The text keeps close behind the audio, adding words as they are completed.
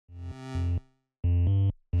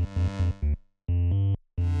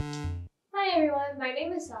my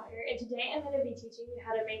name is Sawyer, and today I'm going to be teaching you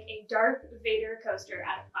how to make a Darth Vader coaster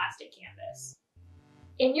out of plastic canvas.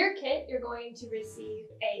 In your kit, you're going to receive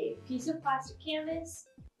a piece of plastic canvas,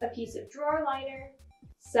 a piece of drawer liner,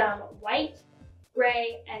 some white,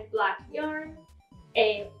 gray, and black yarn,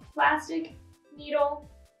 a plastic needle,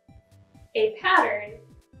 a pattern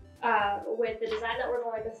with the design that we're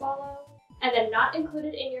going to follow, and then not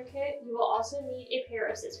included in your kit, you will also need a pair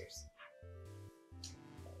of scissors.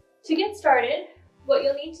 To get started, what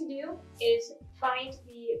you'll need to do is find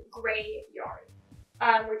the gray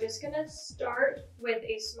yarn. We're just going to start with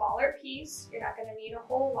a smaller piece. You're not going to need a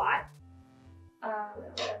whole lot. And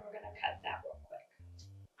then we're going to cut that real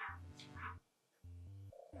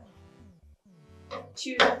quick.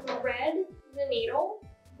 To thread the needle,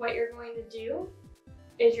 what you're going to do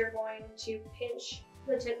is you're going to pinch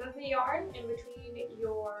the tip of the yarn in between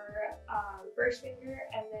your first finger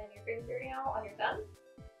and then your fingernail on your thumb.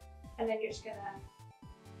 And then you're just gonna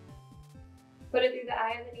put it through the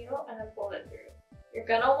eye of the needle and then pull it through. You're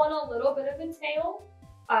gonna want a little bit of a tail,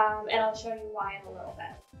 and I'll show you why in a little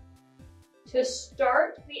bit. To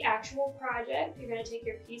start the actual project, you're gonna take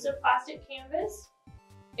your piece of plastic canvas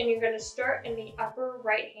and you're gonna start in the upper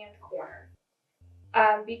right-hand corner.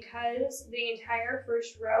 Because the entire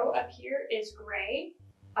first row up here is gray,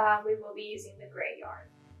 we will be using the gray yarn.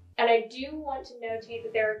 And I do want to notate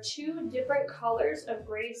that there are two different colors of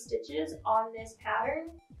gray stitches on this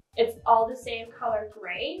pattern. It's all the same color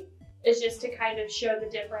gray. It's just to kind of show the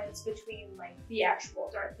difference between like the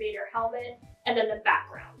actual Darth Vader helmet and then the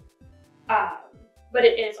background. But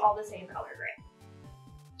it is all the same color gray.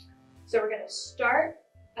 So we're gonna start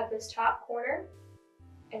at this top corner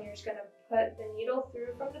and you're just gonna put the needle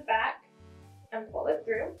through from the back and pull it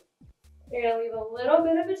through. You're gonna leave a little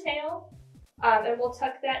bit of a tail. And we'll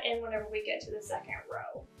tuck that in whenever we get to the second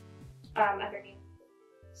row, underneath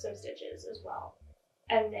some stitches as well.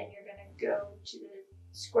 And then you're gonna go to the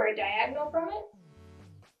square diagonal from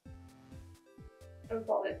it and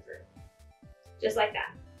pull it through, just like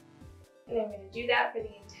that. And I'm gonna do that for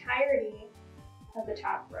the entirety of the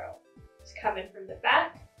top row. Just come in from the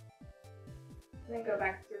back and then go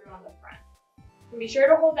back through on the front. And be sure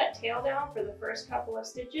to hold that tail down for the first couple of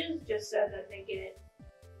stitches just so that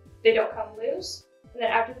they don't come loose. And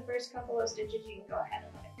then after the first couple of stitches, you can go ahead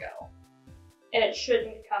and let it go. And it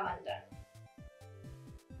shouldn't come undone.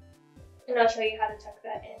 And I'll show you how to tuck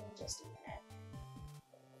that in just a minute.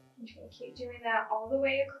 I'm just gonna keep doing that all the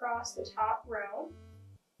way across the top row.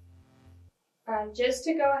 Just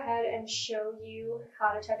to go ahead and show you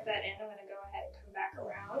how to tuck that in, I'm gonna go ahead and come back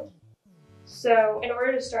around. So in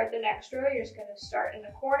order to start the next row, you're just gonna start in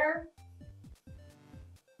the corner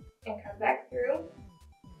and come back through.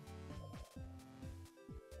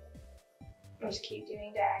 And just keep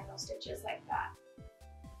doing diagonal stitches like that.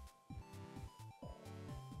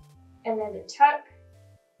 And then to tuck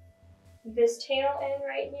this tail in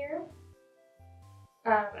right here,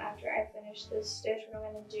 after I finish this stitch, what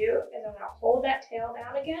I'm going to do is I'm going to hold that tail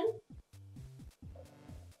down again.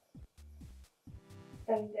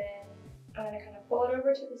 And then I'm going to kind of pull it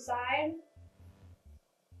over to the side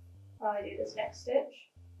while I do this next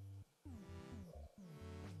stitch.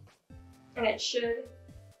 And it should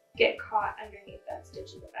get caught underneath that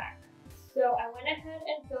stitch in the back. So I went ahead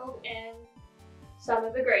and filled in some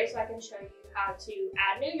of the gray so I can show you how to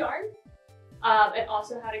add new yarn and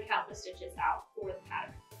also how to count the stitches out for the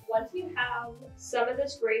pattern. Once you have some of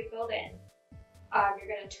this gray filled in, you're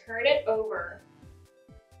going to turn it over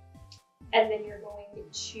and then you're going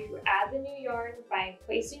to add the new yarn by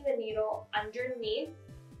placing the needle underneath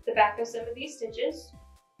the back of some of these stitches.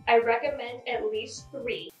 I recommend at least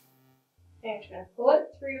 3. And you're just going to pull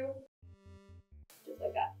it through, just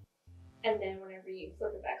like that. And then whenever you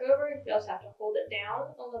flip it back over, you also have to hold it down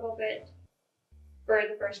a little bit for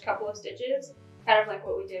the first couple of stitches, kind of like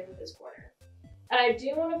what we did with this corner. And I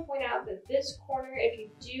do want to point out that this corner, if you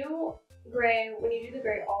do gray, when you do the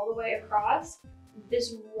gray all the way across,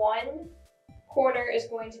 this one corner is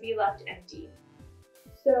going to be left empty.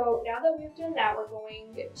 So now that we've done that, we're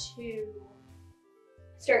going to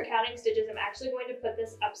start counting stitches. I'm actually going to put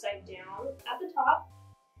this upside down at the top.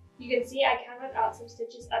 You can see I counted out some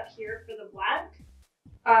stitches up here for the black.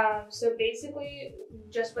 So basically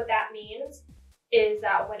just what that means is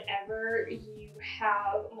that whenever you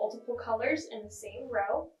have multiple colors in the same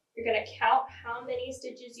row, you're going to count how many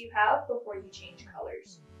stitches you have before you change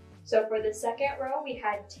colors. So for the second row, we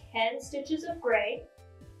had 10 stitches of gray,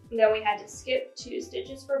 and then we had to skip 2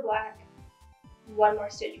 stitches for black, 1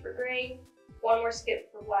 more stitch for gray, 1 more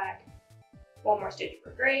skip for black, 1 more stitch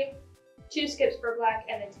for gray, 2 skips for black,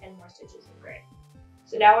 and then 10 more stitches of gray.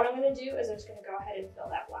 So now what I'm going to do is I'm just going to go ahead and fill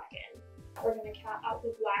that black in. We're going to count out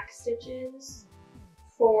the black stitches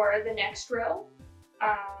for the next row.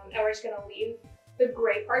 And we're just going to leave the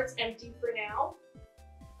gray parts empty for now.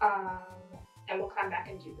 And we'll come back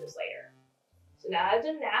and do this later. So now I've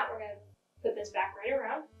done that, we're going to put this back right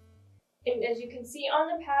around. And as you can see on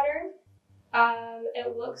the pattern,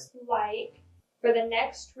 it looks like for the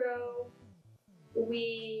next row,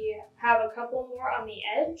 we have a couple more on the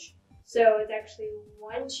edge. So it's actually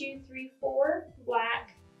 1, 2, 3, 4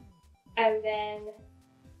 black, and then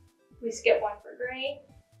we skip one for gray,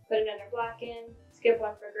 put another black in, skip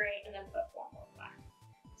one for gray, and then put one more black.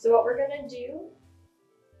 So what we're gonna do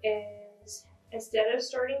is, instead of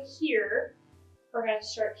starting here, we're gonna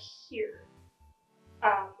start here.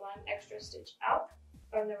 One extra stitch out,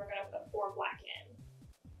 and then we're gonna put 4 black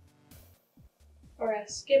in. We're gonna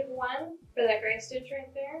skip one for that gray stitch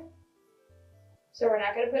right there. So we're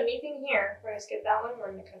not gonna put anything here. We're gonna skip that one.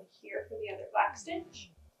 We're gonna come here for the other black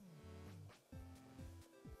stitch.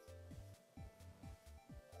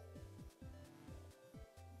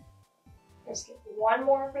 We're gonna skip one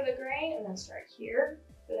more for the gray and then start here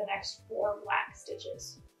for the next 4 black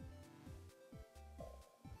stitches.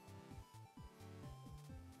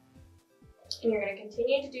 And you're going to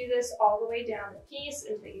continue to do this all the way down the piece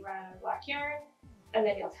until you run out of black yarn, and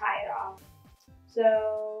then you'll tie it off.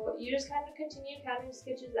 So you just kind of continue counting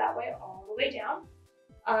stitches that way all the way down.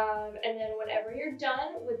 And then whenever you're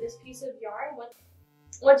done with this piece of yarn,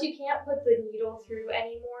 once you can't put the needle through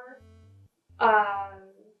anymore,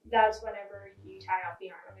 that's whenever you tie off the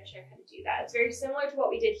yarn. I'm going to show you how to do that. It's very similar to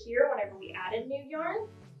what we did here whenever we added new yarn.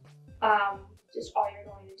 Just all you're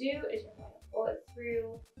going to do is you're going to pull it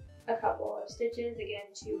through a couple of stitches, again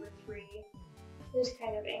 2 or 3, just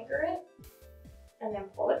kind of anchor it and then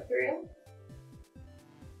pull it through.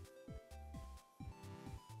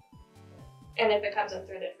 And if it comes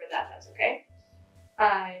unthreaded for that, that's okay.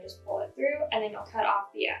 Just pull it through and then you'll cut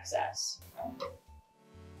off the excess.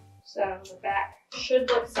 So the back should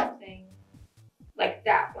look something like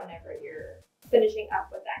that whenever you're finishing up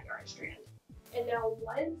with that yarn strand. And now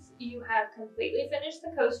once you have completely finished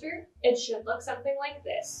the coaster, it should look something like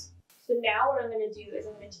this. So now what I'm going to do is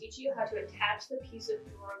I'm going to teach you how to attach the piece of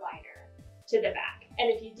drawer liner to the back. And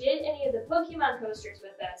if you did any of the Pokemon coasters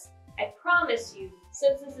with us, I promise you,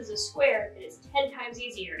 since this is a square, it is 10 times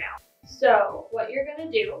easier now. So what you're going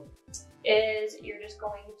to do is you're just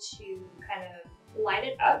going to kind of line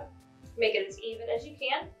it up, make it as even as you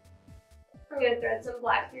can. I'm going to thread some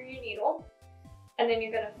black through your needle, and then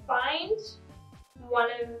you're going to find one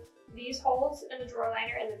of these holes in the drawer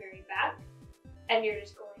liner in the very back, and you're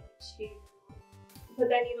just going to put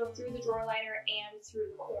that needle through the drawer liner and through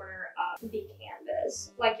the corner of the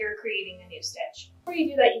canvas, like you're creating a new stitch. Before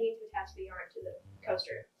you do that, you need to attach the yarn to the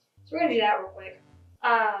coaster. So we're going to do that real quick,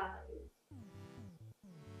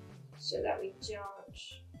 so that we don't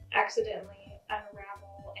accidentally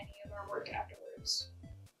unravel any of our work afterwards.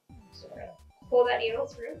 So we're going to pull that needle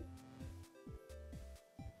through.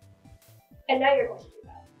 And now you're going to do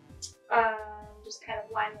that. Just kind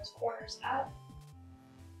of line those corners up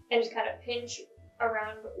and just kind of pinch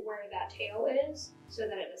around where that tail is so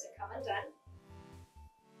that it doesn't come undone.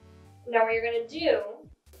 Now what you're going to do,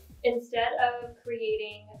 instead of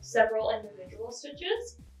creating several individual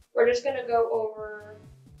stitches, we're just going to go over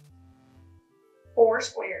 4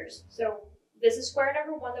 squares. So this is square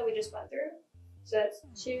number 1 that we just went through. So that's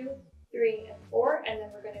 2, 3, and 4, and then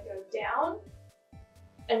we're going to go down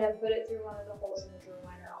and then put it through one of the holes in the drawer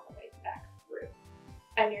liner all the way back through.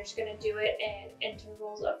 And you're just going to do it in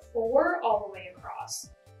intervals of 4 all the way across.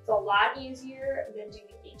 It's a lot easier than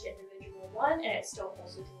doing each individual one, and it still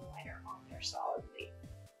holds the drawer liner on there solidly.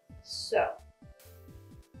 So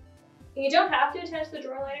you don't have to attach the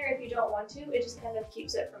drawer liner if you don't want to. It just kind of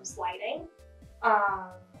keeps it from sliding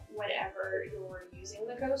whenever you're using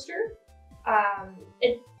the coaster.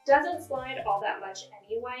 It doesn't slide all that much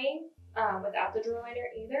anyway without the drawer liner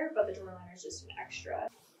either, but the drawer liner is just an extra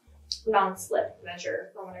non-slip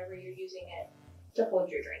measure for whenever you're using it to hold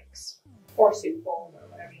your drinks or soup bowl or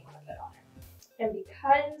whatever you want to put on it. And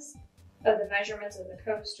because of the measurements of the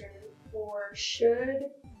coaster, 4 should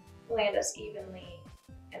land us evenly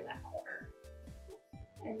in that corner.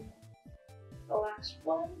 And the last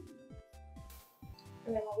one,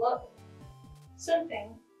 and then we'll look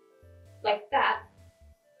something like that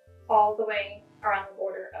all the way around the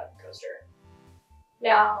border of the coaster.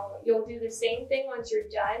 Now, you'll do the same thing once you're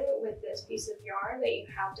done with this piece of yarn that you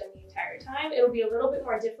have done the entire time. It will be a little bit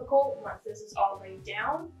more difficult once this is all laid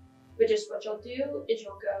down, but just what you'll do is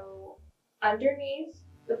you'll go underneath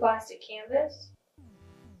the plastic canvas,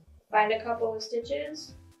 find a couple of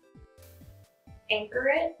stitches, anchor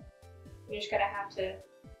it. You're just gonna have to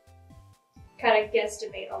kind of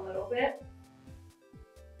guesstimate a little bit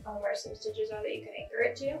on where some stitches are that you can anchor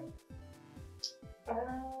it to. Let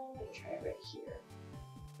me try it right here.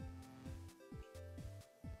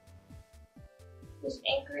 Just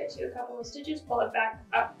anchor it to a couple of stitches, pull it back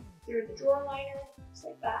up through the drawer liner, just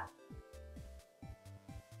like that.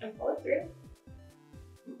 And pull it through.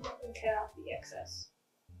 And cut off the excess.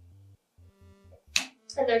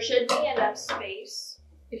 And there should be enough space,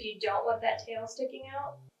 if you don't want that tail sticking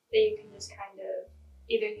out, that you can just kind of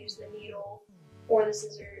either use the needle or the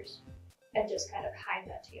scissors and just kind of hide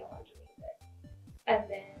that tail underneath it. And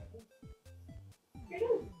then you're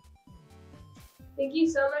done. Thank you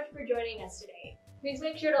so much for joining us today. Please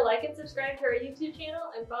make sure to like and subscribe to our YouTube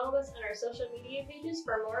channel and follow us on our social media pages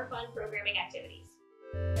for more fun programming activities.